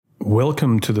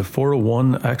Welcome to the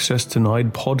 401 Access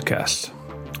Denied podcast.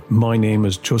 My name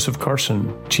is Joseph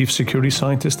Carson, Chief Security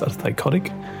Scientist at Thycotic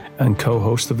and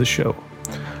co-host of the show.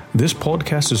 This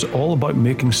podcast is all about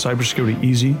making cybersecurity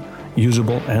easy,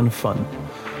 usable, and fun.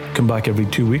 Come back every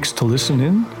 2 weeks to listen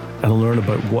in and learn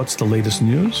about what's the latest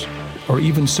news, or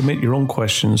even submit your own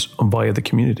questions via the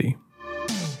community.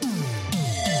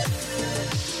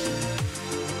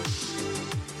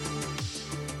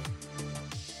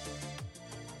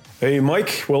 Hey,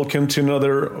 Mike, welcome to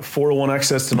another 401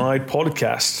 Access Denied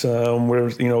podcast.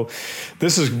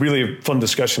 This is really a fun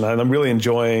discussion, and I'm really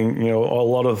enjoying, a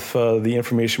lot of the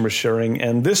information we're sharing.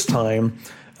 And this time,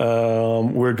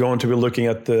 we're going to be looking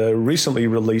at the recently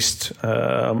released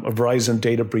Verizon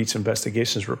data breach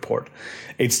investigations report.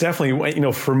 It's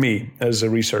definitely, for me as a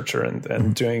researcher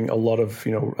and doing a lot of,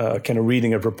 kind of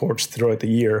reading of reports throughout the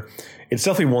year, it's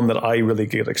definitely one that I really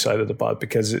get excited about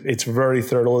because it's very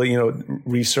thoroughly,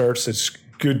 researched. It's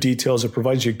good details. It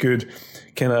provides you good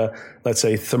kind of, let's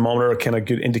say, thermometer, kind of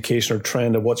good indication or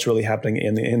trend of what's really happening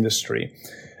in the industry.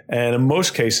 And in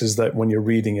most cases that when you're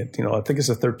reading it, I think it's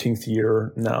the 13th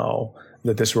year now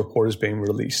that this report is being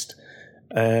released.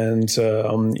 And, it's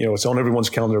on everyone's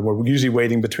calendar. We're usually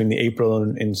waiting between the April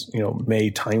and May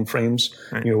timeframes.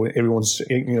 Right. Everyone's,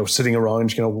 sitting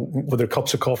around, with their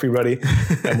cups of coffee ready.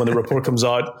 And when the report comes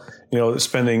out,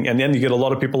 spending, and then you get a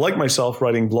lot of people like myself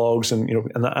writing blogs and,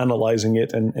 and analyzing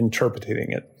it and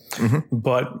interpreting it. Mm-hmm.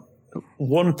 But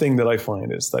one thing that I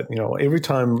find is that, every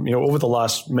time, over the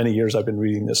last many years I've been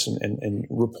reading this and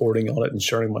reporting on it and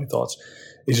sharing my thoughts,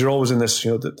 is you're always in this,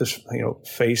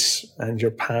 face and your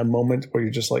pan moment where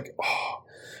you're just like, oh,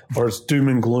 or it's doom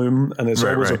and gloom. And it's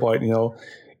always about,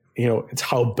 it's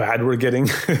how bad we're getting.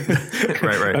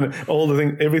 Right. And all the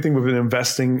thing, everything we've been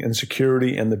investing in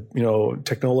security and the,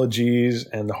 technologies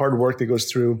and the hard work that goes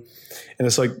through. And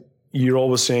it's like, you're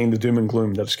always saying the doom and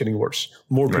gloom that it's getting worse.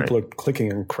 More people are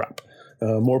clicking on crap.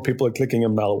 More people are clicking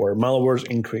on malware. Malware is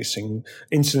increasing.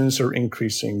 Incidents are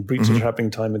increasing. Breaches are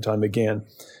happening time and time again.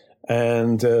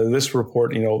 And this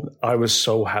report, I was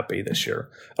so happy this year.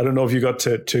 I don't know if you got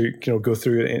to go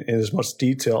through it in as much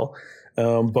detail,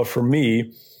 but for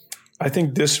me, I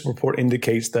think this report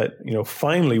indicates that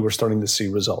finally we're starting to see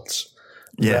results.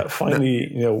 Yeah, that finally,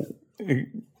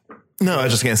 No, I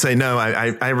was just going to say, no,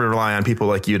 I rely on people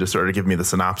like you to sort of give me the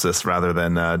synopsis rather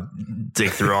than dig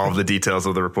through all of the details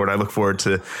of the report. I look forward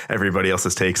to everybody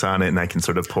else's takes on it, and I can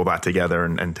sort of pull that together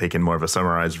and take in more of a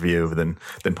summarized view than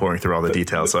pouring through all the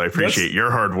details. So I appreciate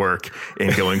your hard work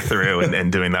in going through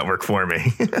and doing that work for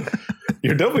me.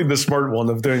 You're definitely the smart one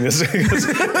of doing this.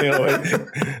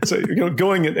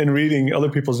 Going and reading other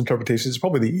people's interpretations is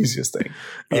probably the easiest thing.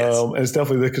 Yes. And it's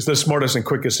definitely the smartest and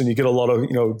quickest, and you get a lot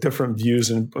of different views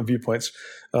and viewpoints.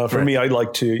 For me, I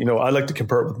like to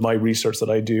compare it with my research that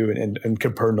I do and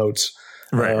compare notes.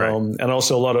 Right. And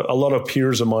also a lot of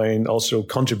peers of mine also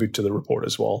contribute to the report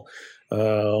as well,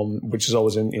 which is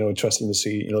always interesting to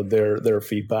see their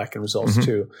feedback and results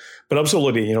too. But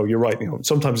absolutely, you're right.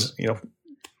 Sometimes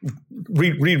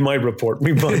read my report,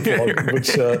 read my blog,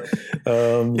 which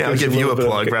I'll give you a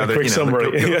plug rather. Quick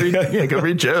summary. Go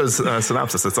read Joe's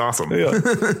synopsis. It's awesome. Yeah.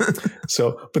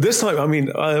 So, but this time,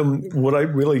 what I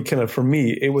really kind of, for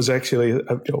me, it was actually,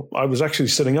 I was actually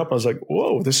sitting up. I was like,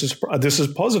 whoa, this is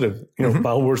positive.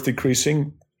 Malware's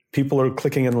decreasing. People are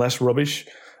clicking in less rubbish.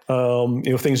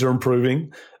 Things are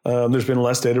improving. There's been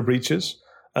less data breaches.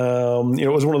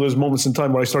 It was one of those moments in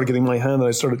time where I started getting my hand and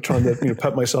I started trying to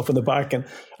pat myself in the back. And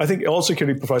I think all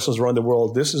security professionals around the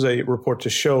world, this is a report to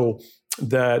show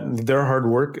that their hard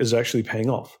work is actually paying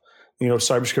off.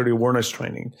 Cybersecurity awareness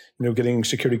training, getting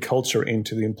security culture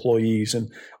into the employees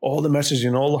and all the messaging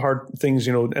and all the hard things,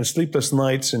 and sleepless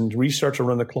nights and research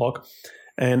around the clock.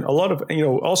 And a lot of,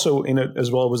 also in it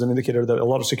as well was an indicator that a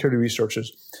lot of security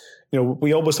researchers,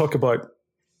 we always talk about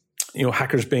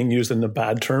hackers being used in the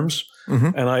bad terms.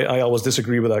 Mm-hmm. And I always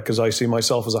disagree with that because I see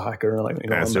myself as a hacker and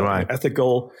I'm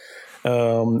ethical.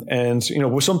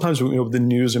 Sometimes the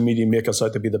news and media make us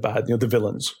out to be the bad, the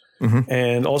villains. Mm-hmm.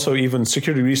 And also even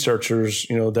security researchers,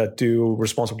 that do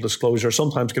responsible disclosure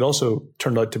sometimes could also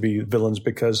turn out to be villains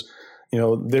because,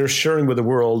 they're sharing with the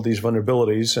world these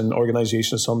vulnerabilities, and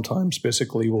organizations sometimes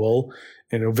basically will,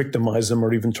 victimize them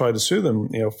or even try to sue them,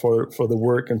 for the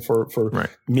work and for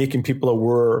making people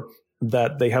aware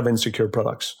that they have insecure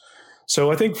products.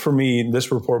 So I think for me,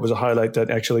 this report was a highlight that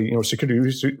actually, security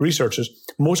researchers,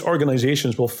 most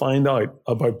organizations will find out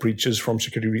about breaches from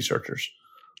security researchers.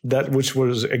 Which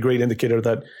was a great indicator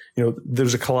that,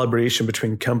 there's a collaboration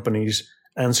between companies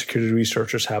and security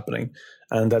researchers happening.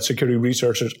 And that security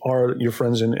researchers are your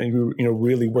friends and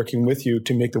really working with you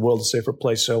to make the world a safer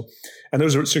place. So, and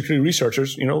those are security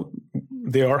researchers,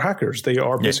 they are hackers. They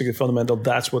are basically fundamental.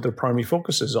 That's what their primary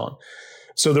focus is on.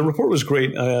 So the report was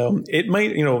great. It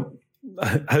might,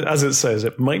 as it says,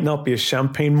 it might not be a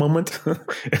champagne moment.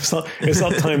 It's not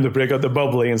time to break out the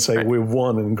bubbly and say we've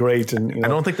won and great. And I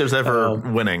don't think there's ever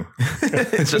winning.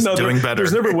 It's just doing better.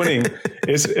 There's never winning.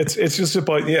 It's just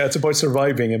about it's about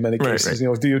surviving in many cases.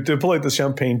 Right. Do you pull out the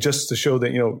champagne just to show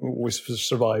that we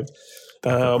survived?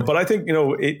 But I think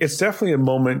it's definitely a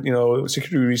moment.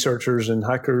 Security researchers and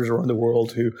hackers around the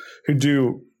world who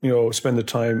do spend the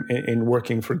time in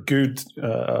working for good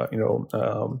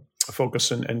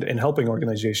focus and helping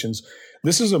organizations.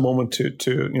 This is a moment to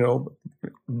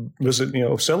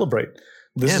visit, celebrate.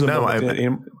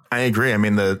 I agree. I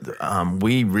mean,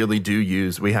 we really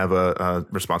do we have a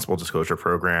responsible disclosure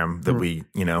program that we,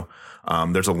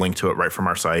 there's a link to it right from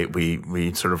our site.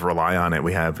 We sort of rely on it.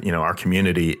 We have, our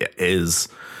community is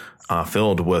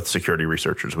filled with security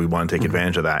researchers. We want to take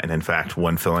advantage of that. And in fact,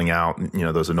 when filling out,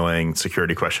 those annoying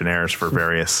security questionnaires for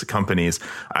various companies,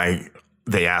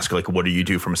 they ask, like, what do you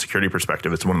do from a security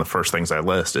perspective? It's one of the first things I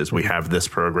list is we have this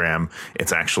program.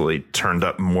 It's actually turned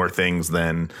up more things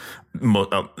than,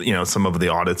 some of the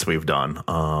audits we've done,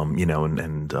 I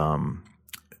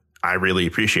really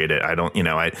appreciate it. I don't,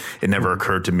 it never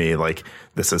occurred to me like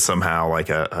this is somehow like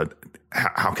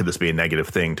how could this be a negative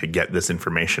thing to get this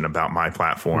information about my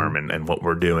platform and what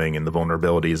we're doing and the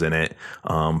vulnerabilities in it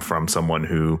from someone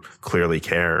who clearly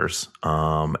cares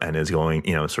and is going,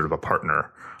 sort of a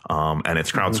partner. And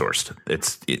it's crowdsourced.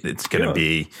 It's going to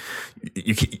be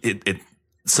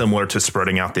similar to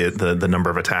spreading out the number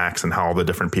of attacks and how all the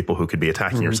different people who could be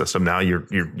attacking your system. Now you're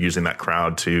using that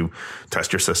crowd to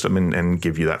test your system and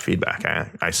give you that feedback.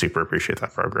 I super appreciate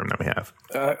that program that we have.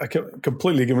 I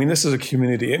completely. I mean, this is a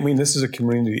community. This is a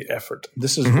community effort.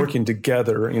 This is working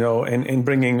together, and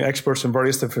bringing experts in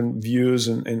various different views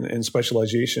and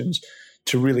specializations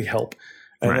to really help.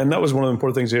 And that was one of the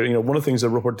important things here. One of the things the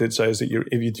report did say is that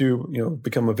if you do,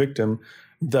 become a victim,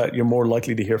 that you're more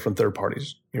likely to hear from third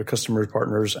parties, your customers,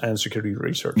 partners, and security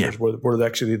researchers, where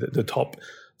actually the top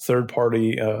third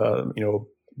party,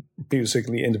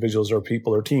 basically individuals or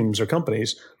people or teams or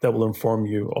companies that will inform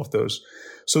you of those.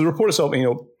 So the report itself,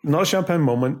 not a champagne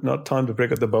moment, not time to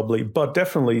break out the bubbly, but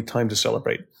definitely time to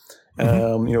celebrate.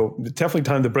 Definitely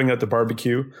time to bring out the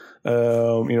barbecue.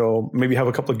 Maybe have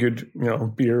a couple of good,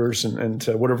 beers and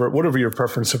whatever your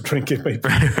preference of drink it may be.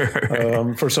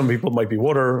 For some people, it might be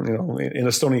water. In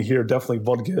Estonia here, definitely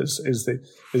vodka is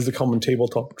the common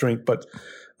tabletop drink. But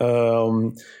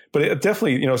it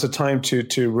definitely, it's a time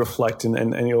to reflect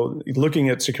and looking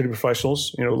at security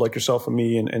professionals, like yourself and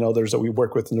me and others that we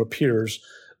work with and their peers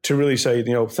to really say,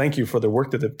 thank you for the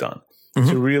work that they've done.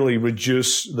 To really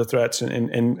reduce the threats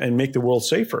and make the world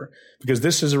safer. Because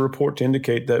this is a report to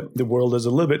indicate that the world is a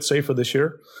little bit safer this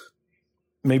year,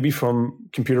 maybe from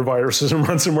computer viruses and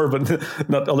ransomware, but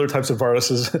not other types of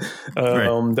viruses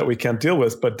that we can't deal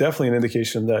with. But definitely an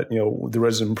indication that, the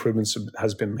resident improvements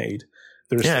has been made.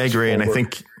 I agree. And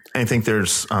I think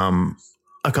there's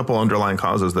a couple underlying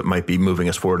causes that might be moving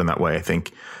us forward in that way. I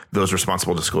think those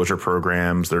responsible disclosure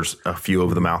programs, there's a few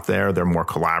of them out there. They're more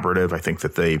collaborative. I think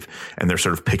that they're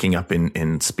sort of picking up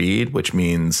in speed, which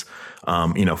means,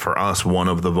 for us, one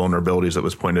of the vulnerabilities that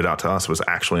was pointed out to us was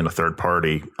actually in a third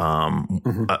party,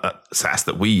 SaaS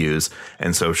that we use.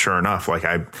 And so sure enough, like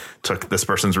I took this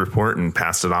person's report and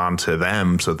passed it on to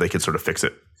them so they could sort of fix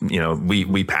it.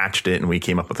 We patched it and we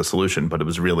came up with a solution, but it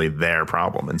was really their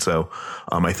problem. And so,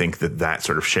 I think that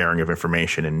sort of sharing of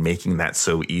information and making that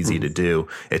so easy to do,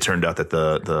 it turned out that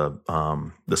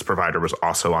this provider was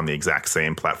also on the exact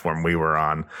same platform we were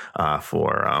on,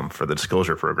 for the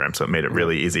disclosure program. So it made it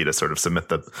really easy to sort of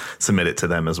submit it to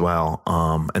them as well.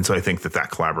 And so I think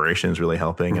that collaboration is really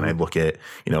helping. And I look at,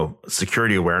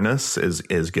 security awareness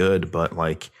is good, but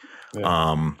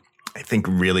I think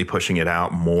really pushing it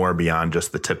out more beyond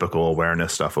just the typical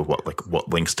awareness stuff of what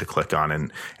links to click on.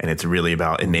 And it's really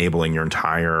about enabling your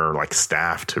entire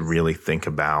staff to really think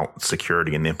about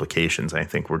security and the implications. And I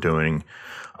think we're doing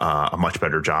a much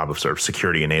better job of sort of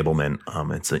security enablement.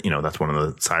 It's that's one of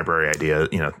the cyber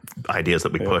ideas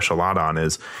that we push a lot on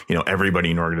is,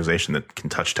 everybody in an organization that can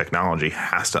touch technology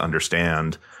has to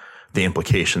understand the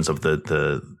implications of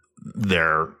their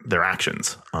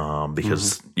actions,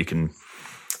 because you can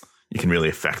really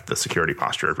affect the security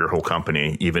posture of your whole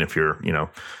company, even if you're,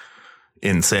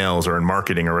 in sales or in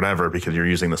marketing or whatever, because you're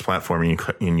using this platform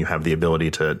and you have the ability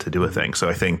to do a thing. So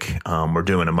I think we're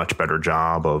doing a much better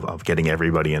job of getting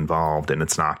everybody involved, and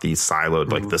it's not these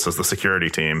siloed, like this is the security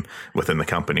team within the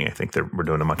company. I think we're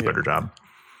doing a much better job.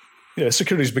 Yeah,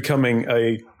 security is becoming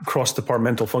a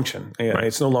cross-departmental function. Yeah, right.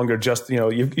 It's no longer just,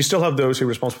 you still have those who are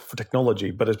responsible for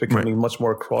technology, but it's becoming much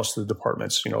more across the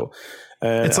departments,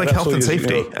 It's like health and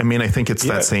safety. I mean, I think it's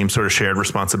that same sort of shared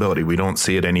responsibility. We don't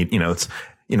see it it's,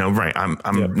 right. I'm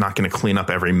not going to clean up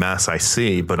every mess I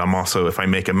see, but I'm also, if I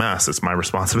make a mess, it's my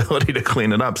responsibility to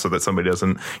clean it up so that somebody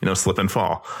doesn't, slip and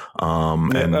fall.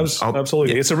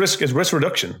 Absolutely. It's it's risk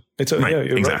reduction. It's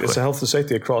exactly. Right. It's a health and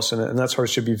safety across, and that's how it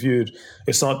should be viewed.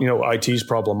 It's not, IT's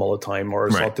problem all the time, or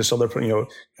it's not this other,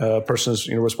 person's,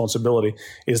 responsibility.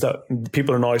 Is that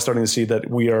people are now starting to see that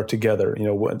we are together.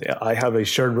 I have a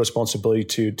shared responsibility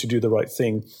to do the right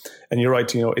thing. And you're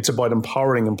right, it's about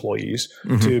empowering employees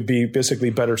to be basically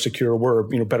better, secure,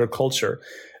 better culture.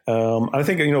 I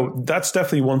think, that's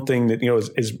definitely one thing that,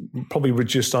 is probably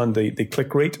reduced on the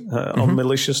click rate on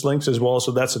malicious links as well.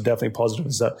 So that's a definitely positive,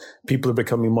 is that people are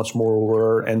becoming much more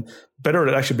aware and better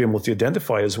at actually being able to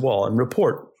identify as well and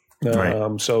report.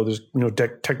 So there's,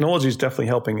 technology is definitely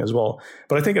helping as well.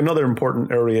 But I think another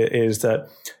important area is that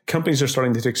companies are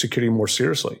starting to take security more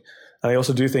seriously. I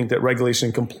also do think that regulation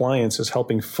and compliance is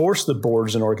helping force the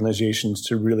boards and organizations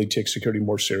to really take security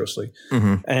more seriously.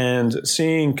 And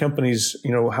seeing companies,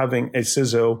 having a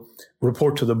CISO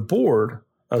report to the board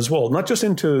as well, not just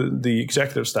into the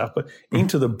executive staff, but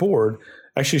into the board,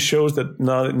 actually shows that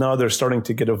now they're starting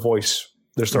to get a voice.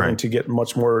 They're starting to get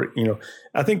much more,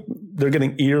 I think they're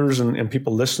getting ears and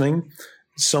people listening.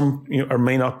 Some or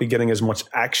may not be getting as much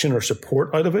action or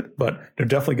support out of it, but they're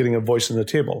definitely getting a voice on the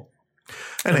table.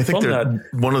 And I think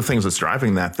one of the things that's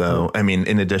driving that, though, I mean,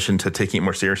 in addition to taking it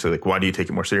more seriously, like, why do you take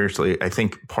it more seriously? I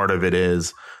think part of it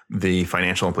is the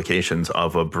financial implications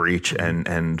of a breach and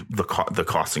the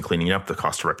cost in cleaning up, the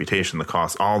cost of reputation, the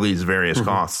cost, all these various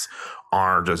costs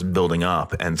are just building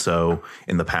up. And so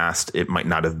in the past, it might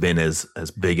not have been as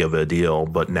big of a deal,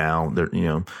 but now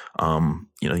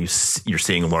you're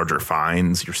seeing larger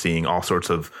fines. You're seeing all sorts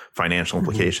of financial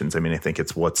implications. I mean, I think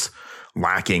it's what's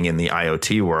lacking in the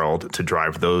IoT world to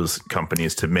drive those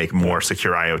companies to make more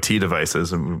secure IoT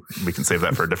devices. And we can save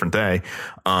that for a different day.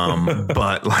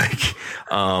 But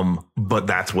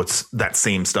that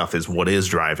same stuff is what is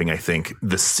driving, I think,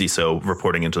 the CISO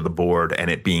reporting into the board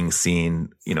and it being seen,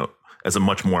 as a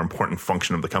much more important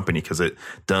function of the company, because it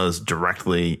does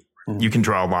directly, you can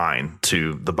draw a line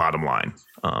to the bottom line.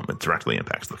 It directly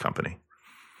impacts the company.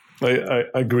 I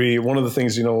agree. One of the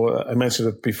things, I mentioned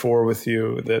it before with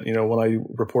you that, when I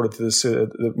reported to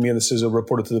me and the CISO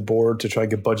reported to the board to try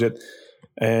and get budget,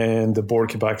 and the board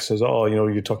came back and says, "Oh,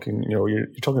 you're talking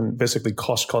basically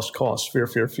cost,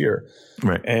 fear."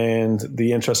 Right. And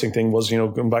the interesting thing was,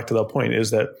 going back to that point,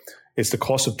 is that it's the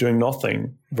cost of doing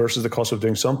nothing versus the cost of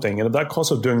doing something. And if that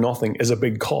cost of doing nothing is a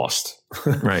big cost,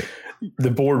 right,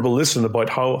 the board will listen about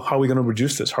how are we going to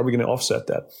reduce this? How are we going to offset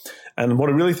that? And what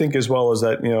I really think as well is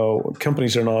that,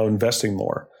 companies are now investing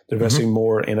more. They're investing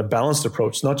more in a balanced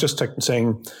approach, not just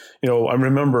saying, I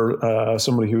remember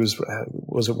somebody who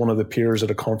was at one of the peers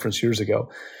at a conference years ago,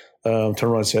 turned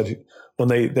around and said, when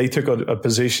they took a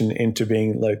position into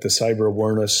being like the cyber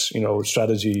awareness,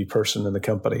 strategy person in the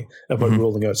company about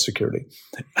rolling out security.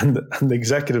 And the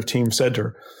executive team said to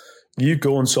her, "You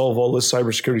go and solve all this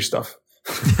cybersecurity stuff."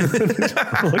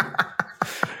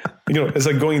 It's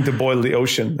like going to boil the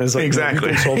ocean. It's like, exactly,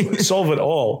 you can solve it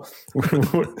all.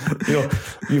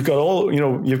 You've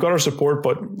got our support,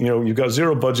 but you've got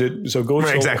zero budget. So go.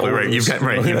 Right, exactly right. You've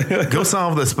got go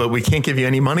solve this, but we can't give you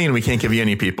any money and we can't give you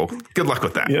any people. Good luck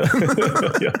with that.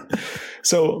 Yeah.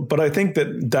 So, but I think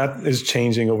that is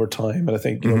changing over time, and I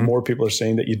think more people are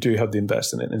saying that you do have to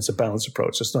invest in it. And it's a balanced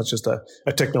approach. It's not just a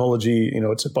technology.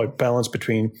 It's about balance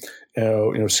between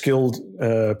skilled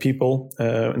people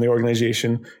in the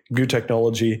organization, good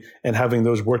technology, and having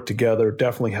those work together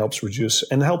definitely helps reduce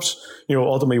and helps.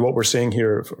 Ultimately, what we're seeing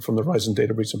here from the Verizon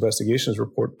Data Breach Investigations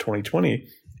Report 2020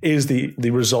 is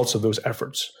the results of those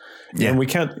efforts. Yeah. And we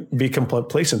can't be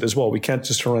complacent as well. We can't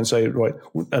just turn around and say, right,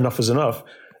 enough is enough.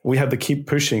 We have to keep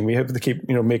pushing. We have to keep,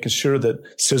 making sure that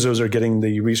CISOs are getting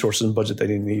the resources and budget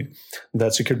they need,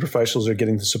 that security professionals are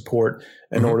getting the support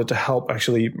in order to help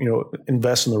actually,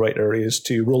 invest in the right areas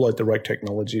to roll out the right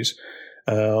technologies.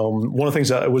 One of the things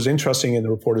that was interesting in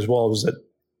the report as well was that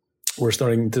we're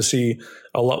starting to see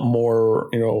a lot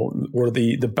more, where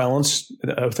the balance,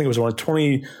 I think it was around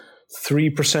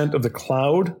 23% of the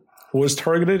cloud was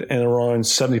targeted and around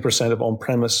 70% of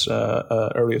on-premise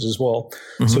areas as well.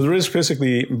 So there is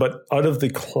basically, but out of the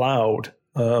cloud,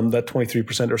 that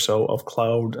 23% or so of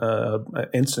cloud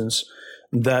instance,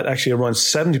 that actually around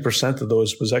 70% of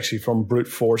those was actually from brute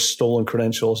force stolen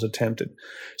credentials attempted.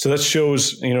 So that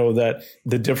shows, that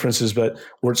the difference is that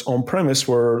where it's on premise,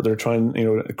 where they're trying,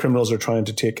 criminals are trying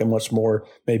to take a much more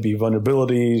maybe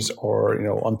vulnerabilities or,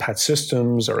 unpatched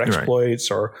systems or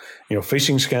exploits or,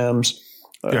 phishing scams.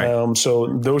 Right.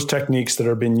 So those techniques that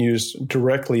are being used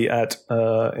directly at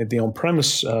the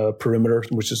on-premise perimeter,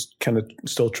 which is kind of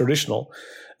still traditional,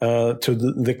 to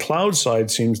the cloud side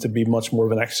seems to be much more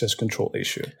of an access control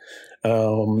issue.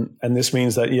 And this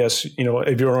means that, yes,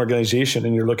 if you're an organization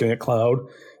and you're looking at cloud,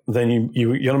 then you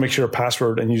want to make sure a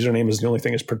password and username is the only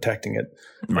thing that's protecting it.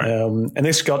 Right. And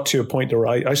this got to a point where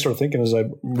I started thinking as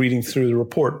I'm reading through the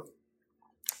report,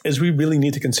 is we really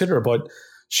need to consider about,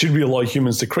 should we allow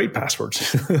humans to create passwords?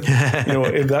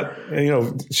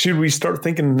 Should we start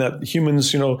thinking that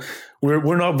humans,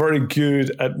 we're not very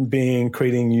good at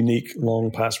creating unique long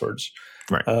passwords.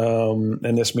 Right.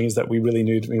 And this means that we really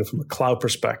need, from a cloud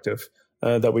perspective,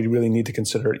 that we really need to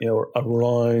consider,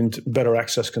 around better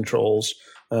access controls,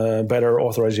 better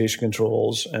authorization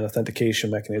controls and authentication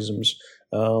mechanisms,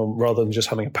 rather than just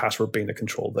having a password being the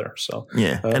control there. So,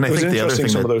 and I think the other thing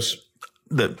some of those,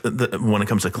 when it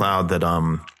comes to cloud that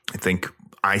I think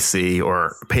I see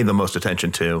or pay the most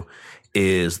attention to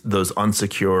is those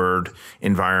unsecured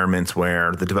environments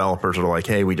where the developers are like,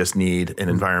 hey, we just need an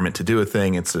environment to do a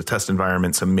thing. It's a test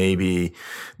environment. So maybe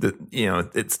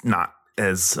it's not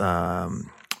as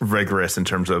rigorous in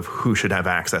terms of who should have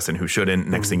access and who shouldn't.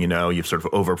 Next thing you know, you've sort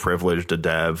of overprivileged a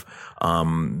dev.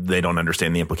 They don't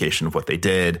understand the implication of what they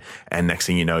did. And next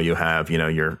thing you know, you have,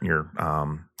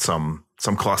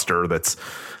 some cluster that's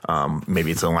maybe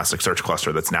it's an Elasticsearch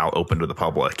cluster that's now open to the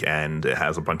public and it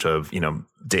has a bunch of,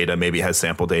 data, maybe it has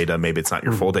sample data, maybe it's not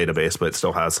your full database, but it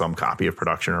still has some copy of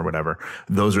production or whatever.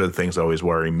 Those are the things that always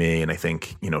worry me. And I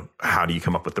think, how do you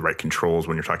come up with the right controls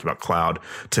when you're talking about cloud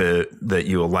that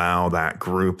you allow that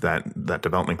group, that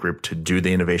development group to do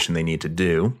the innovation they need to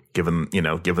do, give them, you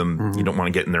don't want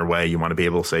to get in their way. You want to be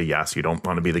able to say yes. You don't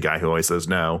want to be the guy who always says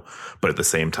no, but at the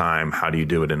same time, how do you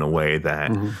do it in a way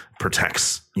that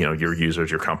protects, your users,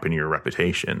 your company, your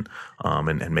reputation,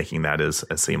 and making that as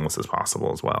seamless as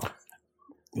possible as well.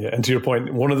 Yeah. And to your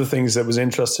point, one of the things that was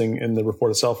interesting in the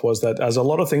report itself was that as a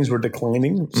lot of things were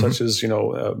declining, such as,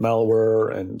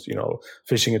 malware and,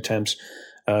 phishing attempts,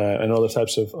 and other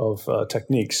types of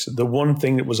techniques, the one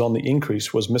thing that was on the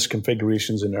increase was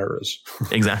misconfigurations and errors.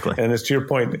 Exactly. And it's to your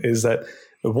point is that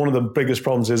one of the biggest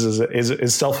problems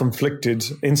is self-inflicted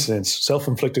incidents,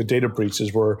 self-inflicted data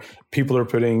breaches where people are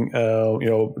putting,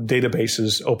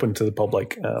 databases open to the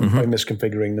public by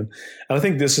misconfiguring them. And I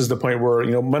think this is the point where,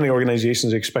 many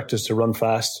organizations expect us to run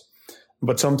fast,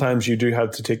 but sometimes you do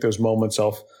have to take those moments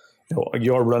of,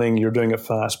 you're running, you're doing it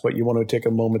fast, but you want to take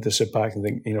a moment to sit back and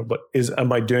think,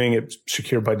 am I doing it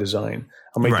secure by design?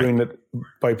 Am I doing it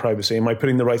by privacy? Am I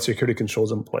putting the right security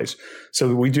controls in place?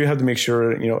 So we do have to make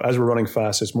sure, as we're running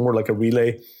fast, it's more like a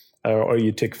relay, or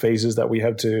you take phases that we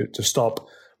have to stop,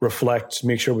 reflect,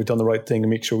 make sure we've done the right thing, and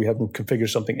make sure we haven't configured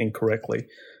something incorrectly.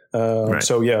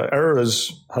 So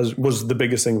errors was the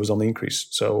biggest thing was on the increase.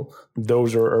 So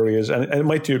those are areas, and it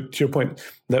might, to your point,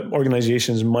 that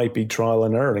organizations might be trial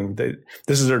and erroring. They're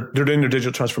doing their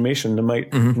digital transformation. They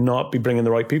might not be bringing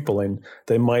the right people in.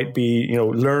 They might be,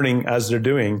 learning as they're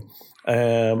doing,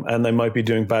 and they might be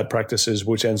doing bad practices,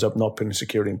 which ends up not putting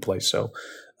security in place. So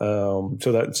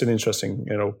that's an interesting,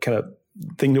 kind of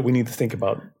thing that we need to think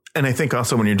about. And I think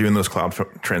also when you're doing those cloud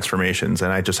transformations,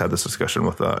 and I just had this discussion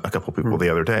with a couple of people the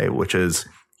other day, which is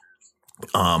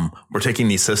we're taking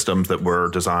these systems that were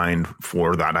designed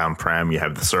for that on-prem. You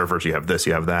have the servers, you have this,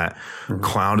 you have that.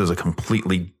 Cloud is a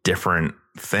completely different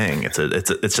thing.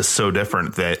 It's just so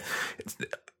different that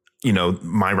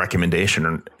my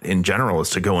recommendation in general is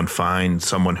to go and find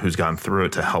someone who's gone through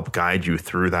it to help guide you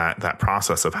through that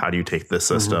process of how do you take this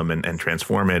system and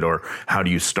transform it, or how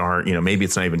do you start, maybe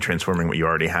it's not even transforming what you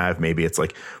already have. Maybe it's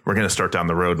like, we're going to start down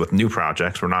the road with new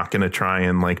projects. We're not going to try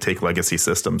and take legacy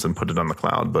systems and put it on the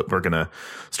cloud, but we're going to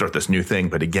start this new thing.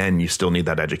 But again, you still need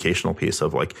that educational piece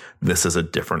of this is a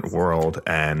different world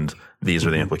and these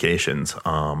are the implications.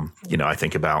 I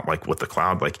think about with the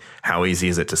cloud, how easy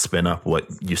is it to spin up what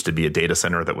used to be a data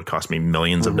center that would cost me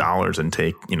millions of dollars and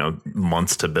take,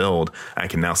 months to build. I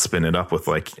can now spin it up with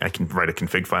I can write a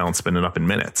config file and spin it up in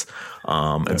minutes.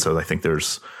 And so I think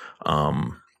there's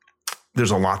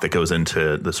a lot that goes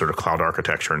into the sort of cloud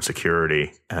architecture and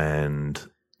security, and,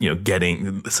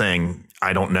 saying,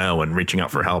 I don't know, and reaching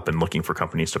out for help and looking for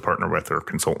companies to partner with or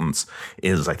consultants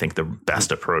is, I think, the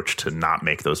best approach to not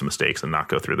make those mistakes and not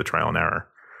go through the trial and error.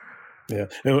 Yeah,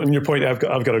 and your point, I've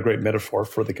got a great metaphor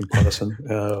for the comparison.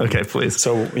 Okay, please.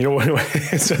 So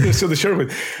so the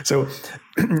shared so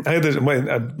I had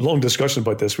a long discussion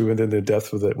about this. We went into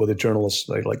depth with a journalist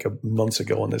like a months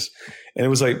ago on this, and it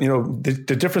was like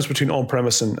the difference between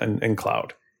on-premise and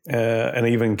cloud, and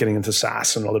even getting into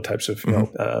SaaS and other types of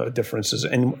differences,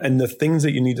 and the things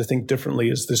that you need to think differently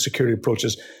is the security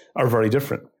approaches are very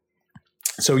different.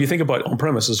 So you think about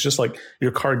on-premise as just like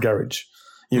your car garage.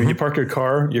 You park your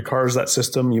car is that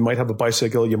system. You might have a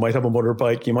bicycle, you might have a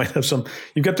motorbike, you might have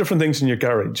you've got different things in your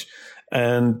garage.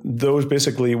 And those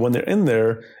basically, when they're in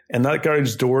there and that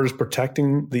garage door is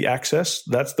protecting the access,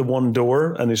 that's the one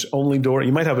door and it's only door.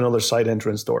 You might have another side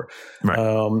entrance door,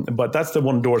 right. But that's the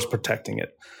one door is protecting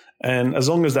it. And as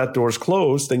long as that door is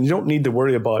closed, then you don't need to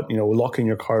worry about, locking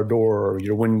your car door or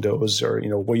your windows or,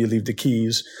 where you leave the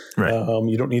keys. Right.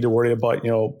 You don't need to worry about,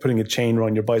 putting a chain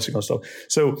around your bicycle and stuff.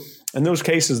 So in those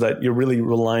cases that you're really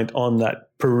reliant on that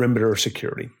perimeter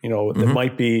security, there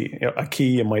might be a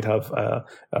key, you might have, a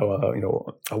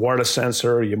wireless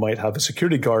sensor, you might have a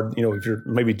security guard, if you're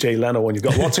maybe Jay Leno and you've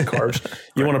got lots of cars,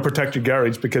 you want to protect your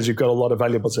garage because you've got a lot of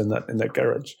valuables in that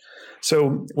garage.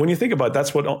 So when you think about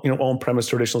that's what on-premise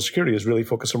traditional security is really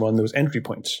focused around those entry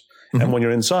points. And when you're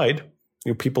inside,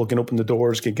 people can open the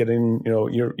doors, can get in.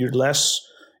 You're less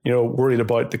worried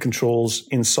about the controls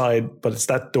inside, but it's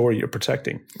that door you're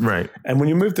protecting. Right. And when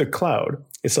you move to cloud,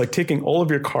 it's like taking all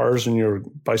of your cars and your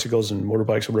bicycles and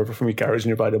motorbikes or whatever from your garage and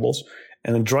your valuables,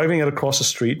 and then driving it across the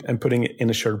street and putting it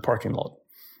in a shared parking lot.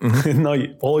 And now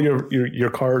all your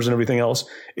cars and everything else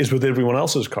is with everyone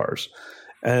else's cars.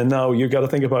 And now you've got to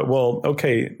think about, well,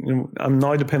 okay, I'm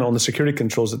now dependent on the security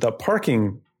controls that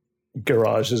parking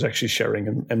garage is actually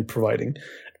sharing and providing.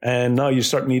 And now you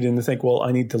start needing to think, well,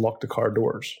 I need to lock the car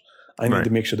doors. I need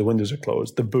to make sure the windows are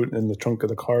closed. The boot and the trunk of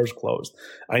the car is closed.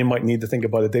 I might need to think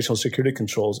about additional security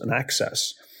controls and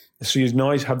access. So you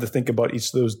now have to think about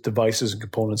each of those devices and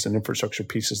components and infrastructure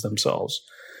pieces themselves.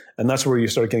 And that's where you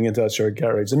start getting into that shared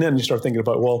garage. And then you start thinking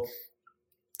about, well,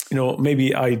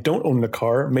 maybe I don't own the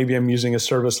car. Maybe I'm using a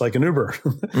service like an Uber.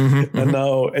 And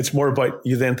now it's more about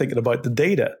you then thinking about the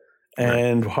data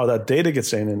and how that data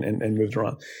gets in and moved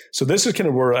around. So this is kind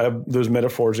of where those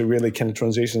metaphors are really kind of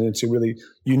transition into really,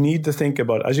 you need to think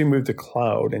about, as you move to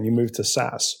cloud and you move to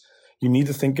SaaS, you need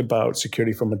to think about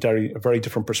security from a very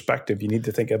different perspective. You need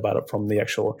to think about it from the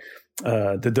actual,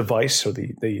 the device or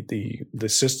the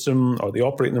system or the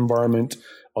operating environment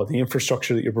or the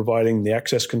infrastructure that you're providing. The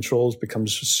access controls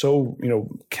becomes so,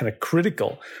 kind of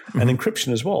critical, and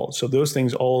encryption as well. So those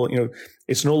things all,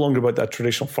 it's no longer about that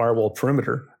traditional firewall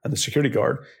perimeter and the security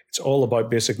guard. It's all about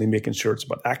basically making sure it's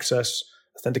about access,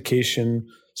 authentication,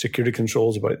 security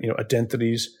controls, about,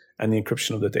 identities, and the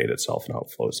encryption of the data itself and how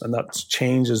it flows. And that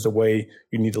changes the way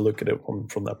you need to look at it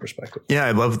from that perspective. Yeah,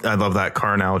 I love that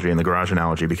car analogy and the garage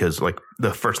analogy, because like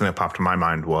the first thing that popped to my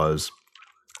mind was,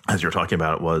 as you're talking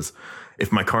about it, was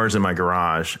if my car's in my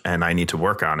garage and I need to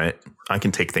work on it, I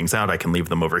can take things out. I can leave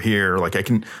them over here. Like I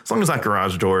can, as long as that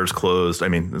garage door is closed, I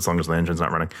mean, as long as the engine's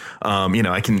not running,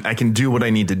 I can do what I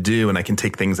need to do and I can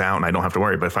take things out and I don't have to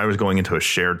worry. But if I was going into a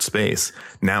shared space,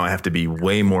 now I have to be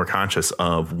way more conscious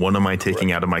of what am I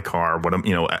taking out of my car? What am,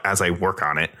 as I work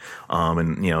on it.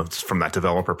 It's from that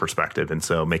developer perspective. And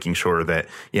so making sure that,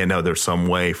 there's some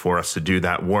way for us to do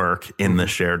that work in the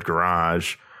shared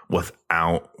garage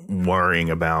without worrying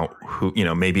about who,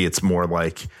 maybe it's more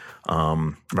like,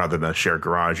 rather than a shared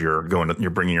garage, you're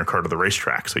bringing your car to the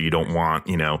racetrack. So you don't want,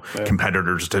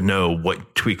 competitors to know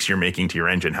what tweaks you're making to your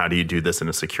engine. How do you do this in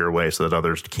a secure way so that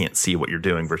others can't see what you're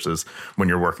doing versus when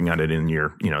you're working on it in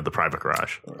your, the private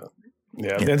garage?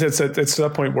 Yeah. And it's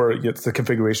that point where the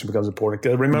configuration becomes important.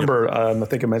 I remember, I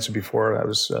think I mentioned before, I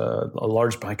was a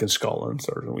large bank in Scotland,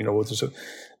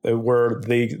 where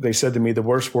they said to me the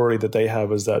worst worry that they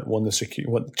have is that when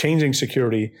changing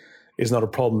security is not a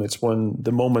problem. It's when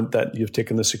the moment that you've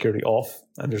taken the security off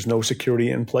and there's no security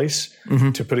in place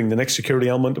to putting the next security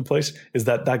element in place, is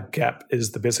that gap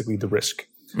is basically the risk.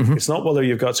 It's not whether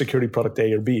you've got security product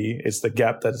A or B. It's the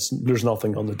gap that there's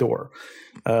nothing on the door.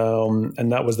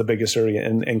 And that was the biggest area.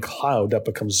 And in cloud, that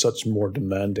becomes such more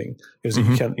demanding. Is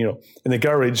you can't, in the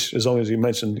garage, as long as you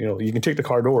mentioned, you can take the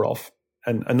car door off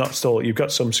and not still, you've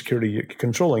got some security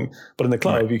controlling, but in the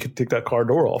cloud, you can take that car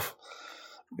door off.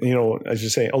 As you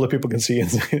say, other people can see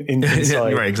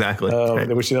inside. Right, exactly.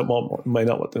 Which you might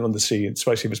not want them to see,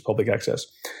 especially if it's public access.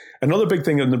 Another big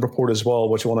thing in the report as well,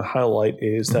 which I want to highlight,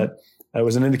 is that there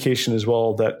was an indication as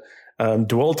well that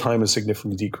dwell time is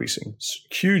significantly decreasing,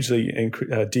 hugely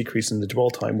decreasing the dwell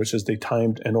time, which is the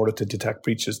time in order to detect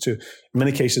breaches. To in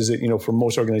many cases, for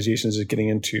most organizations, it's getting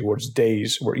into where it's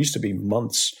days, where it used to be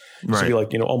months. It used to be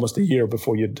like almost a year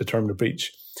before you determine a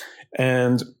breach.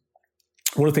 And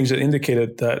one of the things that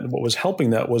indicated that what was helping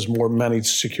that was more managed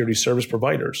security service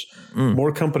providers,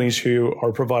 more companies who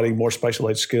are providing more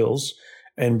specialized skills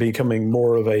and becoming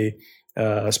more of a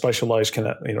specialized kind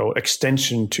of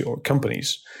extension to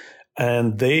companies.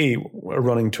 And they are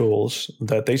running tools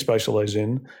that they specialize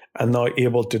in and now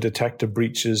able to detect the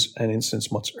breaches and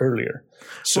incidents much earlier.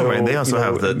 So they also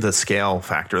have the scale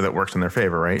factor that works in their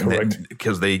favor, right? Correct.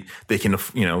 Because they can,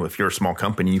 if you're a small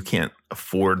company, you can't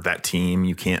afford that team.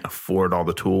 You can't afford all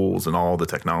the tools and all the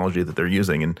technology that they're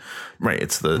using. And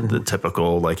it's the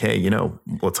typical like, hey,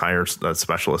 let's hire a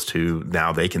specialist who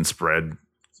now they can spread,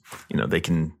 they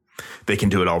can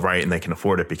do it all right and they can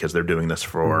afford it because they're doing this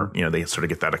for, they sort of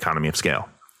get that economy of scale.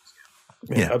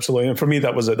 Yeah, absolutely. And for me,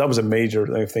 that was a major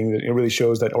thing that it really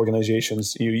shows that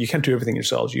organizations, you can't do everything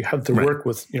yourselves. You have to work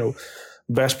with,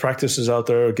 best practices out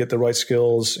there, get the right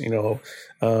skills. You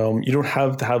don't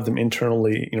have to have them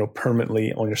internally,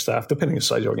 permanently on your staff, depending on the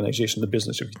size of the organization, the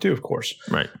business, if you do, of course.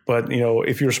 Right. But,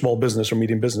 if you're a small business or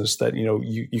medium business that,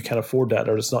 you can't afford that,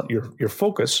 or it's not your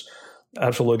focus,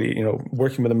 absolutely,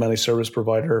 working with a managed service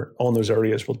provider on those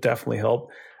areas will definitely help,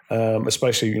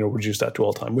 especially, reduce that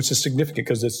dwell time, which is significant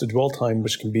because it's the dwell time,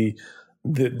 which can be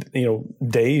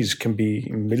days can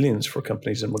be millions for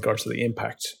companies in regards to the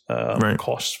impact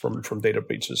costs from data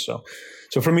breaches.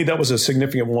 So for me, that was a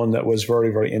significant one that was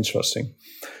very, very interesting.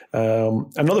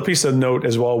 Another piece of note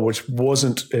as well, which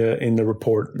wasn't in the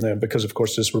report, because of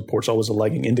course this report's always a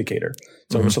lagging indicator.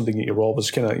 It's always something that you're always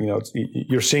kind of,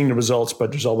 you're seeing the results, but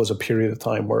there's always a period of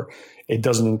time where it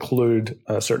doesn't include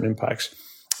certain impacts.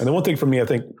 And the one thing for me, I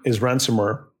think, is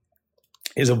ransomware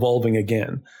is evolving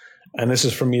again. And this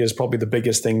is, for me, is probably the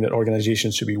biggest thing that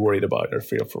organizations should be worried about or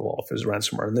fearful of is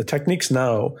ransomware. And the techniques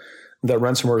now that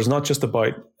ransomware is not just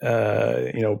about,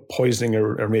 poisoning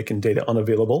or making data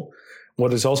unavailable.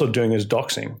 What it's also doing is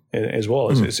doxing as well.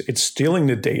 It's stealing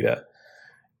the data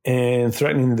and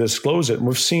threatening to disclose it. And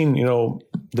we've seen,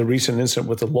 the recent incident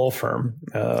with the law firm,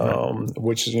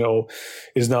 which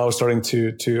is now starting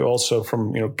to also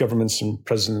from, governments and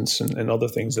presidents and other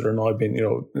things that are now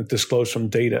being, disclosed from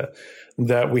data,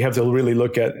 that we have to really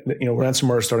look at,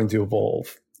 ransomware is starting to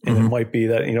evolve. And it might be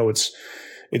that,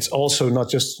 it's also not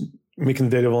just making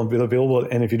the data available.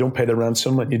 And if you don't pay the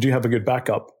ransom and you do have a good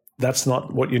backup, that's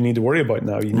not what you need to worry about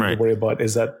now. You need to worry about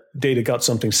is that data got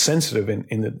something sensitive in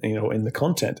the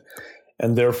content,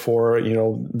 and therefore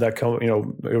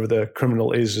whoever the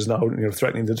criminal is now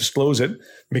threatening to disclose it,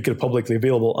 make it publicly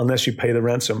available unless you pay the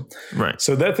ransom. Right.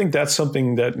 So I think that's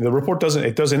something that the report doesn't.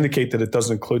 It does indicate that it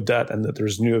doesn't include that, and that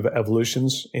there's new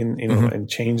evolutions in and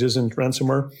changes in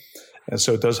ransomware, and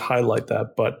so it does highlight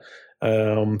that. But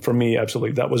for me,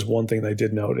 absolutely, that was one thing that I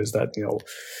did note is that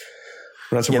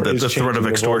the threat of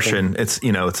extortion. It's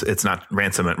not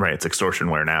ransomware, right? It's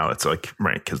extortionware now. It's like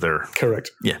because they're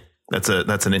correct. Yeah, that's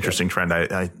an interesting trend.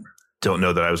 I don't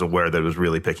know that I was aware that it was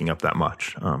really picking up that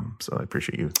much. So I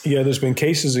appreciate you. Yeah, there's been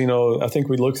cases. I think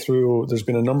we looked through. There's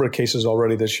been a number of cases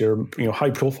already this year.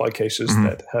 High profile cases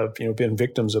that have been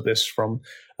victims of this, from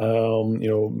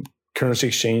currency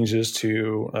exchanges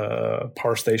to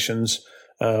power stations,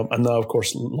 and now of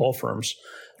course law firms.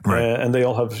 Right. And they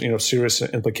all have, serious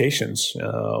implications.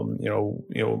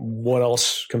 What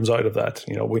else comes out of that?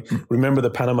 We remember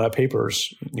the Panama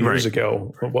Papers years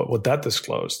ago. What that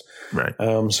disclosed. Right.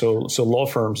 So law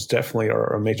firms definitely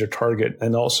are a major target,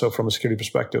 and also from a security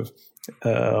perspective,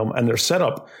 and their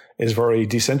setup is very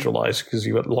decentralized because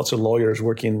you've got lots of lawyers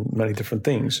working many different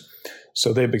things.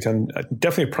 So they become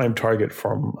definitely a prime target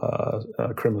from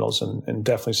criminals, and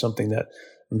definitely something that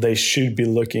they should be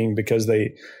looking, because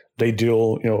they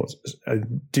deal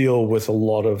with a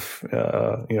lot of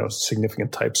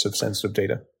significant types of sensitive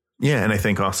data. Yeah, and I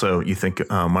think also you think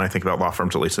when I think about law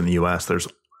firms, at least in the U.S., there's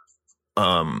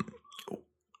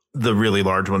the really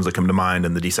large ones that come to mind,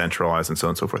 and the decentralized and so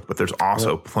on and so forth. But there's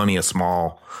also plenty of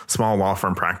small law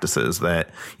firm practices that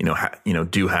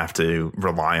do have to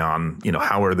rely on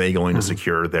how are they going to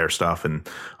secure their stuff, and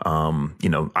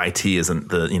IT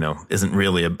isn't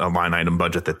really a line item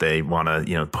budget that they want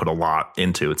to put a lot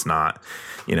into. It's not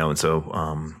and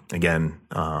so again.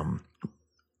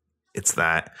 It's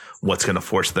that what's going to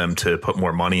force them to put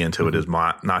more money into it is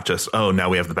not just, now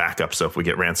we have the backup. So if we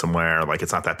get ransomware, like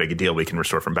it's not that big a deal. We can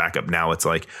restore from backup. Now it's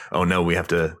like, no, we have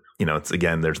to, it's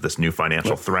again, there's this new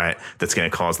financial threat that's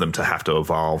going to cause them to have to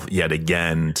evolve yet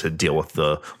again to deal with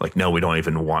no, we don't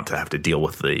even want to have to deal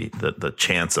with the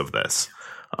chance of this.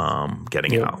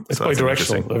 getting out. It's so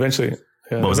bidirectional. Eventually,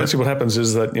 what happens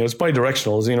is that it's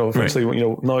bidirectional. Eventually,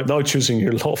 right. Now choosing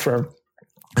your law firm.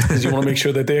 Because you want to make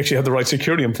sure that they actually have the right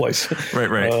security in place.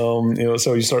 Right.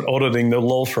 So you start auditing the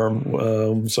law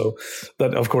firm. So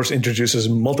that, of course, introduces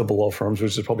multiple law firms,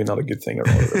 which is probably not a good thing.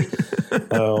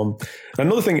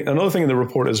 Another thing in the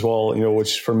report as well,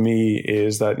 which for me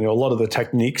is that, a lot of the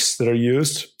techniques that are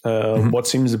used, what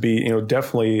seems to be,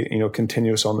 definitely,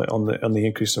 continuous on the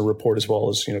increase in the report as well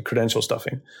as, credential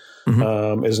stuffing,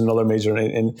 is another major.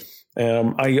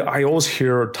 I always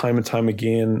hear time and time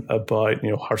again about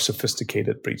how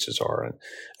sophisticated breaches are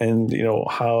and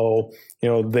how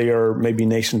they are maybe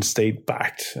nation state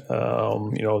backed.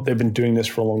 They've been doing this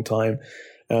for a long time,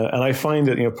 and I find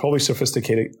that probably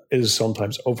sophisticated is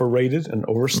sometimes overrated and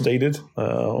overstated,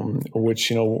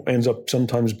 which ends up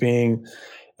sometimes being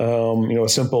a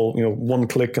simple, one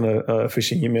click on a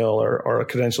phishing email or a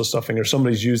credential stuffing, or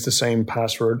somebody's used the same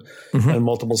password in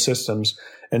multiple systems.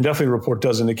 And definitely the report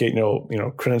does indicate,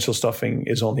 credential stuffing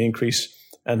is on the increase,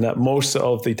 and that most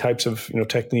of the types of,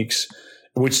 techniques,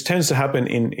 which tends to happen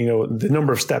in, the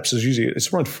number of steps is usually,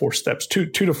 it's around 4 steps, 2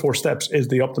 to 4 steps is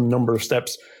the optimum number of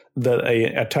steps that a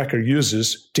attacker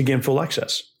uses to gain full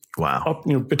access. Wow. Up,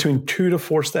 between 2 to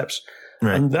 4 steps.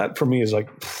 Right. And that for me is like,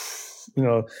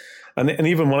 and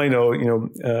even when I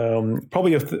know,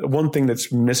 probably one thing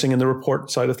that's missing in the report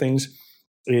side of things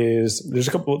is there's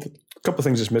a couple of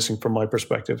things that's missing from my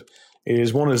perspective.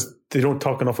 One is they don't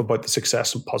talk enough about the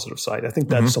success and positive side. I think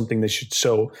that's something they should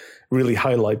really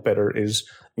highlight better. Is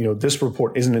this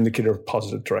report is an indicator of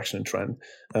positive direction and trend.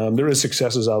 There is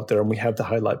successes out there, and we have to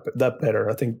highlight that better.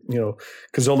 I think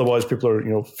because otherwise people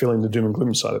are feeling the doom and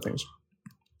gloom side of things.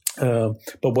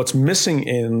 But what's missing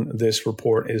in this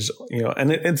report is,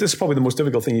 and this is probably the most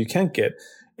difficult thing you can't get,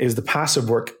 is the passive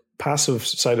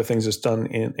side of things that's done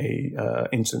in a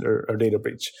incident or data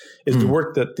breach, is the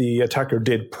work that the attacker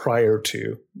did prior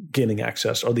to gaining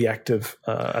access or the active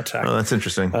attack. Oh, that's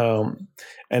interesting.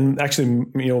 And actually,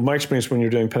 my experience when you're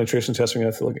doing penetration testing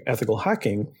and ethical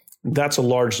hacking, that's a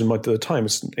large amount of the time.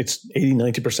 It's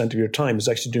 80-90% of your time is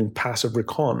actually doing passive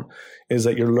recon, is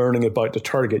that you're learning about the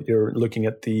target. You're looking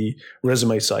at the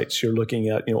resume sites. You're looking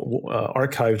at,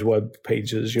 archived web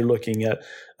pages. You're looking at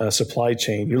supply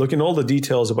chain. You're looking at all the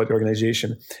details about the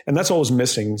organization. And that's always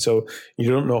missing. So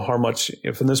you don't know how much,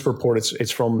 if in this report,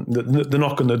 it's from the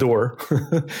knock on the door.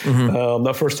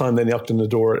 That first time they knocked on the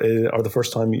door or the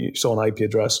first time you saw an IP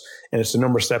address, and it's the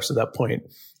number of steps at that point.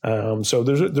 So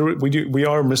we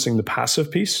are missing the passive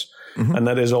piece, and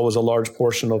that is always a large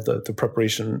portion of the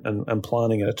preparation and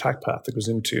planning and attack path that goes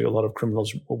into a lot of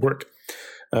criminals' work.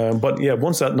 But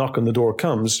once that knock on the door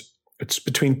comes, it's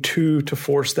between 2 to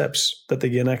 4 steps that they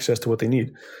gain access to what they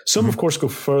need. Some, of course, go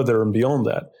further and beyond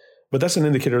that, but that's an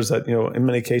indicator that in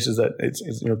many cases that it's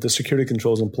the security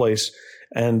controls in place,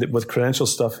 and with credential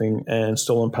stuffing and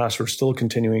stolen passwords still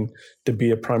continuing to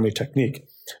be a primary technique.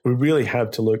 We really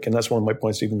have to look, and that's one of my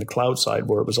points, even the cloud side,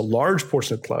 where it was a large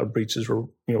portion of cloud breaches were,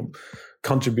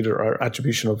 contributor or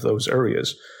attribution of those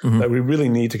areas, that we really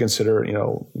need to consider,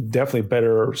 definitely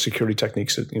better security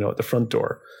techniques at, at the front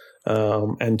door,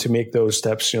 and to make those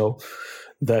steps,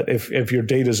 that if your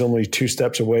data is only 2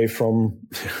 steps away from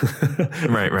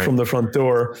right. from the front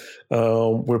door,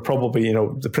 we're probably,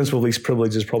 the principle of least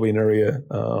privilege is probably an area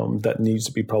that needs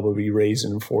to be probably raised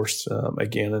and enforced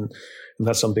again. And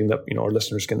that's something that, our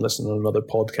listeners can listen on another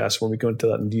podcast when we go into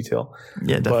that in detail.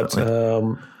 Yeah, definitely.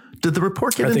 But, did the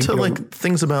report get into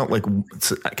things about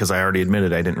because I already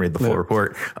admitted I didn't read the full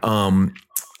report.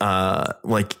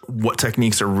 What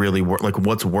techniques are really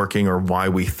what's working or why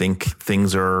we think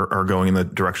things are going in the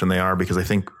direction they are? Because I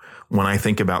think when I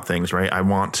think about things, right, I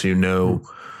want to know,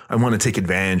 I want to take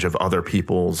advantage of other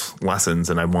people's lessons,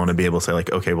 and I want to be able to say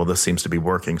okay, well, this seems to be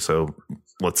working, so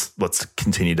let's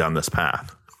continue down this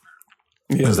path.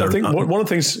 Yes, I think one of the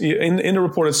things in the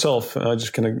report itself,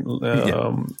 just kind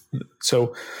of,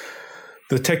 so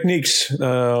the techniques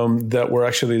that were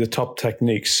actually the top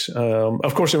techniques.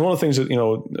 Of course, and one of the things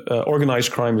that,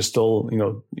 organized crime is still,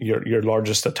 your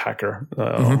largest attacker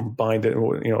behind it,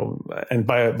 and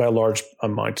by a large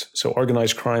amount. So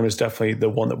organized crime is definitely the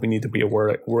one that we need to be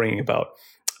worrying about.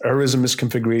 Errors and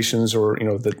misconfigurations, or,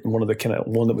 one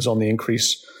that was on the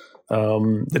increase.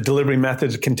 The delivery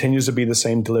method continues to be the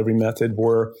same delivery method,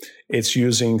 where it's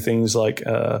using things like,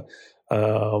 so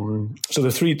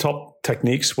the 3 top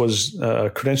techniques was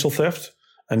credential theft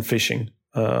and phishing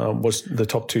was the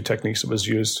top 2 techniques that was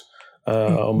used.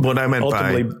 What I meant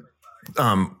by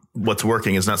what's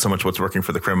working is not so much what's working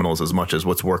for the criminals as much as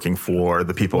what's working for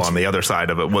the people on the other side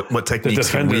of it. What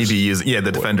techniques can we be using? Yeah,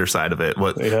 the defender side of it.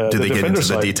 What do they get into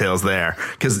the details there?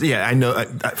 Because I know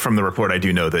from the report, I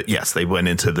do know that yes, they went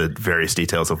into the various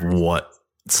details of what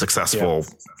successful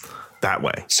that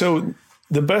way. So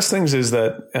the best things is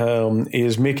that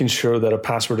is making sure that a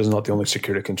password is not the only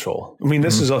security control. I mean,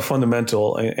 this is a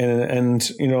fundamental, and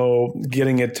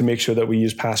getting it to make sure that we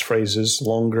use passphrases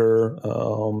longer,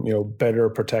 better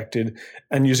protected,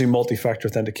 and using multi-factor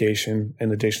authentication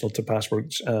in addition to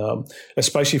passwords,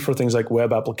 especially for things like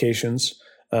web applications,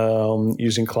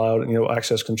 using cloud,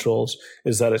 access controls.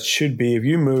 Is that it should be, if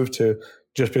you move to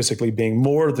just basically being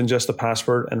more than just a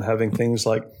password and having things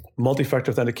like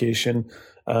multi-factor authentication,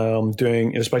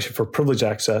 doing, especially for privileged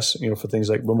access, for things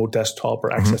like remote desktop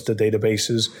or access to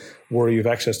databases where you have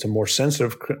access to more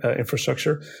sensitive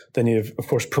infrastructure, then of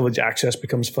course, privileged access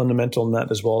becomes fundamental in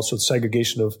that as well. So the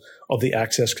segregation of the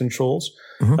access controls.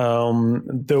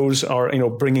 Those are,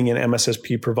 bringing in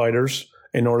MSSP providers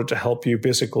in order to help you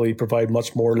basically provide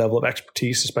much more level of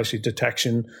expertise, especially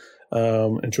detection,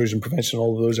 intrusion prevention,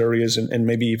 all of those areas, and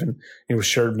maybe even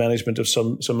shared management of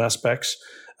some aspects,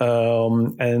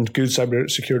 and good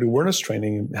cybersecurity awareness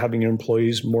training, having your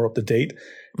employees more up to date,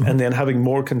 and then having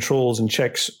more controls and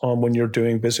checks on when you're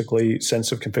doing basically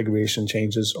sensitive configuration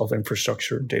changes of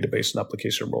infrastructure, database, and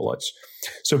application rollouts.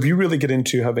 So if you really get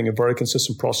into having a very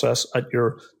consistent process at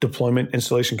your deployment,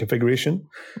 installation, configuration,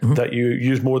 that you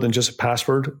use more than just a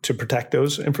password to protect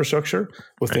those infrastructure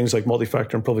with things like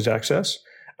multi-factor and privileged access,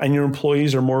 and your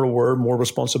employees are more aware, more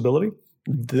responsibility,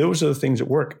 those are the things that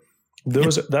work.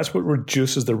 That's what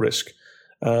reduces the risk.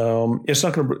 It's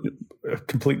not going to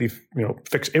completely,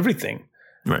 fix everything,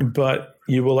 but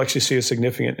you will actually see a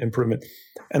significant improvement.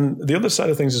 And the other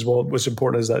side of things as well, what's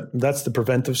important is that's the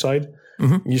preventive side.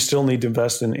 You still need to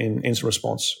invest in instant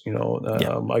response.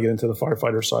 I get into the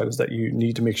firefighter side, is that you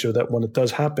need to make sure that when it does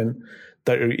happen,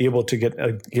 that you're able to get,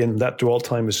 again, that dwell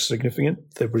time is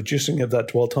significant. The reducing of that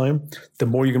dwell time, the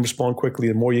more you can respond quickly,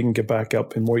 the more you can get back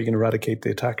up, and more you can eradicate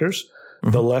the attackers,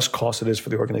 the less cost it is for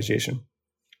the organization.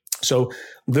 So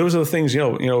those are the things,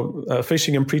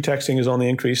 phishing and pretexting is on the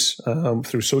increase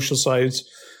through social sites,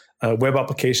 web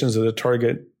applications as a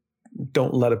target.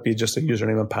 Don't let it be just a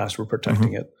username and password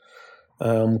protecting it.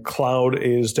 Cloud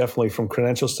is definitely from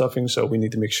credential stuffing. So we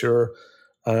need to make sure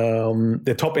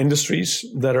the top industries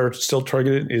that are still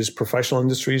targeted is professional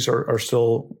industries are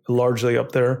still largely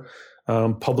up there.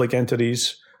 Public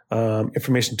entities,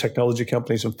 information technology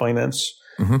companies, and finance,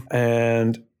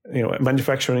 and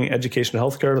manufacturing, education,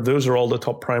 healthcare. Those are all the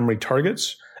top primary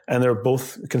targets, and they're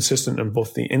both consistent in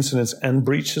both the incidents and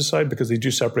breaches side because they do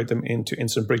separate them into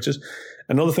incident breaches.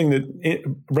 Another thing that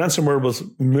ransomware was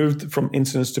moved from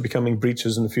incidents to becoming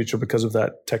breaches in the future because of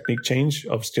that technique change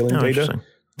of stealing data.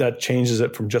 That changes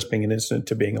it from just being an incident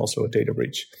to being also a data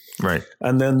breach. Right.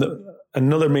 And then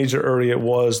another major area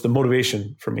was the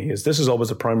motivation for me. This is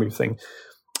always a primary thing,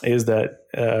 is that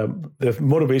the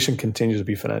motivation continues to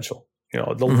be financial.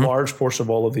 The large portion of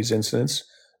all of these incidents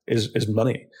is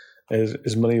money.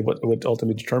 Is money what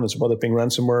ultimately determines whether it being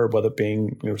ransomware, whether it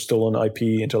being stolen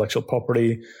IP, intellectual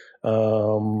property,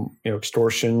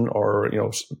 extortion, or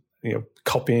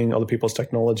copying other people's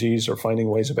technologies or finding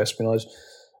ways of espionage.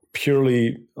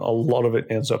 Purely, a lot of it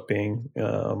ends up being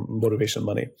motivation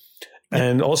money.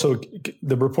 And also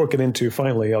the report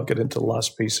finally, I'll get into the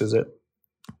last piece, is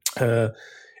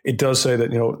it does say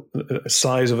that,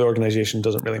 size of the organization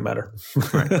doesn't really matter.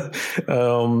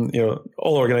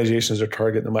 All organizations are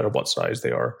target no matter what size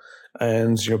they are.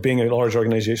 And, being a large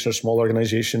organization or small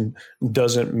organization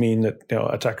doesn't mean that,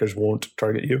 attackers won't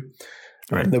target you.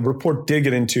 Right. The report did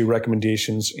get into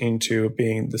recommendations into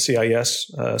being the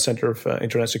CIS, Center of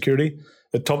Internet Security.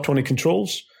 The top 20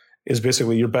 controls is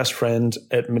basically your best friend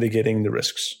at mitigating the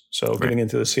risks. So getting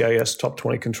into the CIS top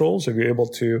 20 controls, if you're able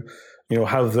to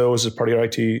have those as part of your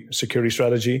IT security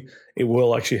strategy, it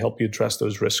will actually help you address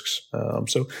those risks.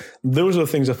 So those are the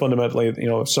things that fundamentally,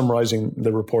 summarizing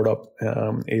the report up,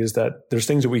 is that there's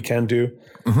things that we can do.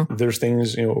 There's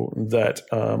things, that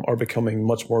are becoming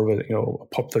much more of a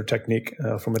popular technique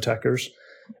from attackers.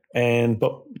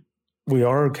 But we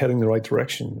are heading the right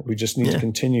direction. We just need to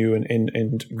continue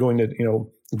and going to,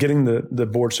 getting the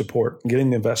board support, getting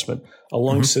the investment,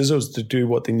 allowing CISOs to do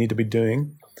what they need to be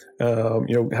doing.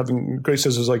 Having great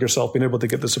CISOs like yourself, being able to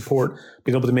get the support,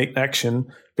 being able to make action,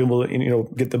 being able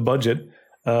to, get the budget,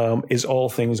 is all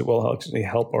things that will actually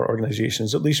help our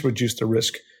organizations at least reduce the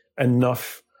risk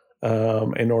enough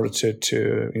in order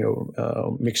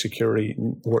to make security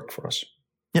work for us.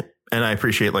 Yep. And I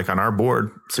appreciate, like, on our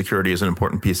board, security is an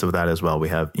important piece of that as well. We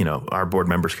have, our board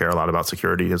members care a lot about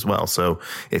security as well. So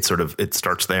it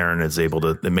starts there and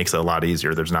it makes it a lot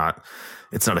easier. It's not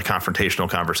a confrontational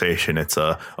conversation. It's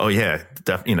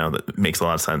that makes a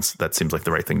lot of sense. That seems like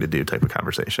the right thing to do type of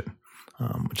conversation.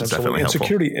 Which is definitely helpful.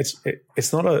 Security,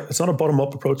 it's not a bottom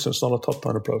up approach. And it's not a top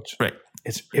down approach. Right.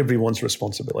 It's everyone's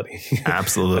responsibility.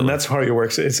 Absolutely. And that's how it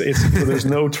works. There's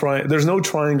no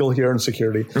triangle here in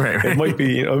security. Right. It might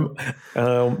be.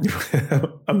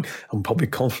 I'm probably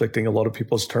conflicting a lot of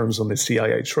people's terms on the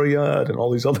CIA triad and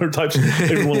all these other types.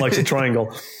 Everyone likes a triangle.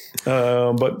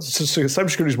 But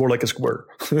cybersecurity is more like a square.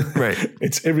 Right.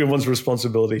 It's everyone's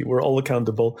responsibility. We're all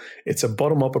accountable. It's a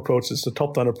bottom up approach. It's a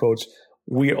top down approach.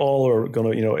 We all are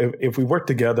going to, if we work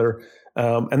together,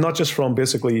 and not just from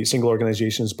basically single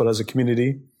organizations, but as a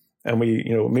community, and we,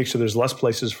 make sure there's less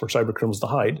places for cyber criminals to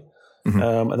hide.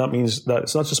 Mm-hmm. And that means that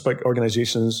it's not just about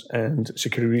organizations and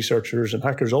security researchers and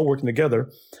hackers all working together,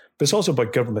 but it's also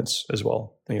about governments as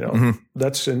well. Mm-hmm.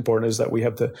 That's important, is that we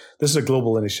have this is a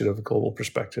global initiative, a global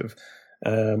perspective.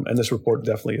 And this report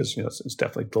definitely is, it's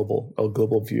definitely a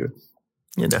global view.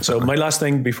 Yeah, definitely. So my last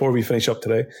thing before we finish up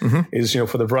today is,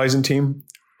 for the Verizon team,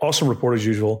 awesome report as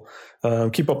usual.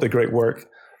 Keep up the great work.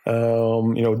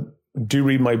 Do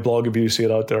read my blog if you see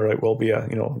it out there. It will be a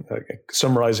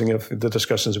summarizing of the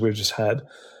discussions we've just had.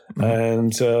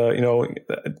 And,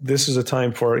 this is a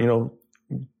time for,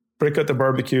 break out the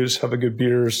barbecues, have a good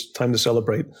beers, time to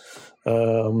celebrate.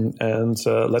 And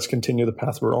let's continue the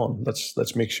path we're on.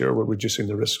 Let's make sure we're reducing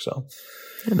the risk. So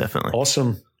yeah, definitely.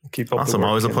 Awesome. Keep up. Awesome.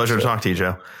 Always a pleasure to talk to you,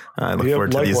 Joe. I look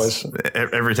forward to these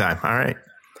every time. All right.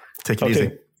 Take it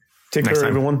easy. Take care,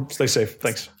 everyone. Stay safe.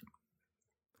 Thanks.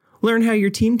 Learn how your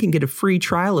team can get a free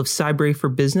trial of Cybrary for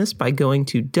Business by going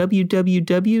to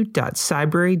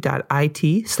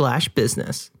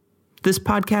www.cybrary.it/business. This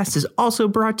podcast is also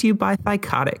brought to you by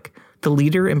Thycotic, the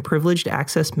leader in privileged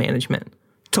access management.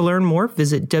 To learn more,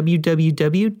 visit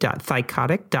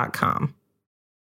www.thycotic.com.